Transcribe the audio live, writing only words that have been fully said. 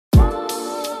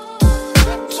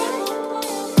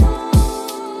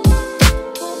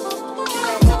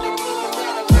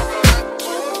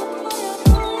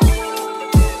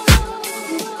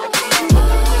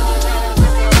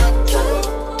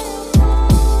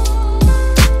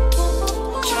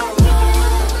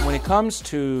comes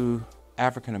to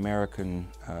African American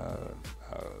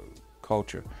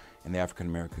culture and the African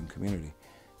American community,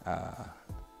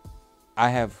 I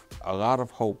have a lot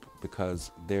of hope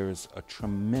because there's a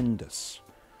tremendous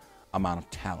amount of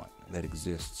talent that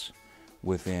exists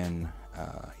within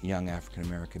young African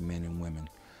American men and women.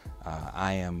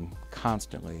 I am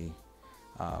constantly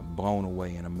blown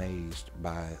away and amazed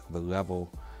by the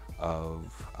level of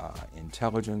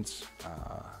intelligence,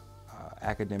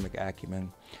 academic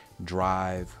acumen,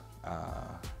 drive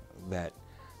that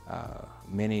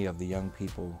many of the young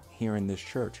people here in this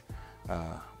church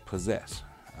possess.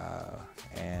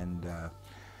 And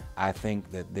I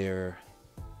think that there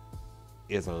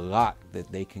is a lot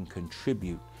that they can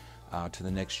contribute to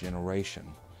the next generation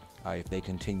if they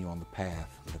continue on the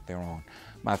path that they're on.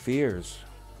 My fears,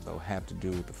 though, have to do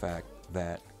with the fact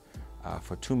that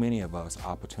for too many of us,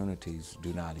 opportunities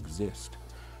do not exist.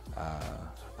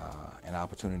 And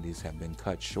opportunities have been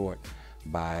cut short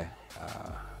by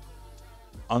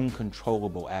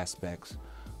uncontrollable aspects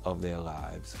of their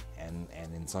lives, and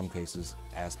in some cases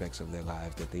aspects of their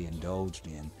lives that they indulged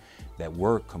in that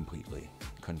were completely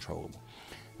controllable.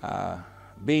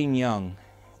 Being young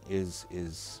is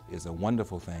a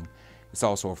wonderful thing. It's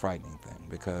also a frightening thing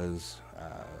because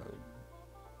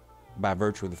by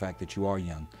virtue of the fact that you are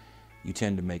young, you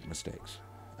tend to make mistakes.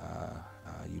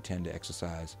 You tend to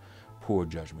exercise poor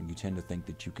judgment. You tend to think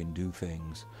that you can do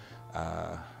things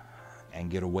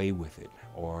and get away with it,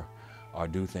 or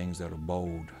do things that are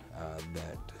bold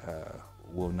that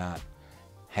will not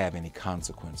have any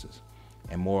consequences.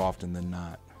 And more often than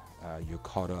not, you're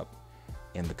caught up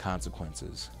in the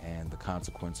consequences, and the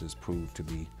consequences prove to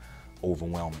be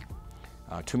overwhelming.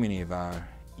 Too many of our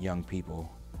young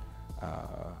people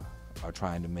are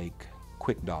trying to make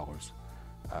quick dollars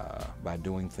by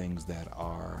doing things that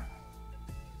are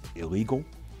illegal,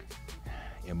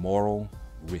 immoral,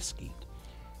 risky.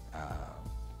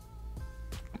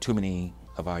 Too many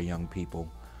of our young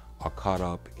people are caught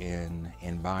up in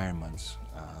environments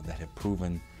that have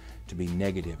proven to be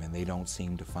negative, and they don't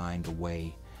seem to find a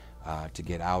way to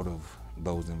get out of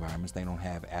those environments. They don't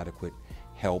have adequate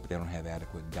help, they don't have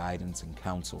adequate guidance and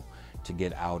counsel to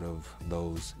get out of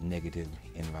those negative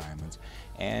environments.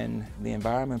 And the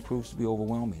environment proves to be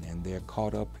overwhelming, and they're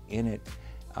caught up in it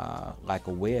like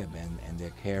a web, and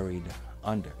they're carried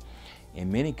under.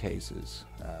 In many cases,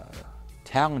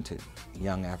 talented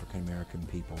young African American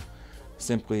people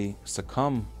simply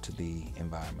succumb to the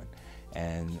environment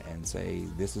and say,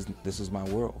 this is my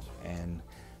world, and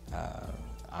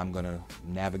I'm going to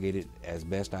navigate it as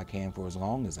best I can for as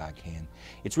long as I can.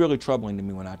 It's really troubling to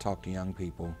me when I talk to young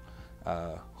people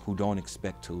who don't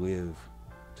expect to live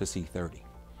to see 30,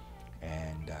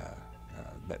 and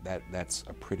that's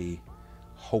a pretty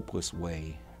hopeless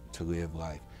way to live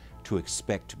life, to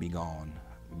expect to be gone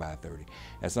by 30.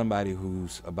 As somebody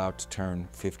who's about to turn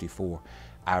 54,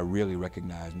 I really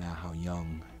recognize now how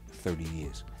young 30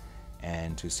 is.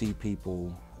 And to see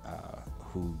people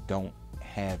who don't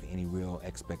have any real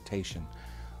expectation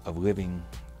of living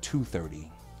to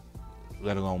 30,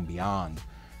 let alone beyond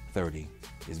 30,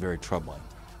 is very troubling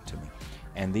to me.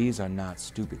 And these are not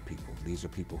stupid people. These are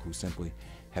people who simply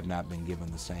have not been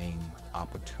given the same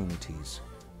opportunities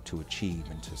to achieve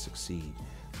and to succeed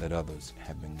that others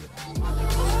have been given.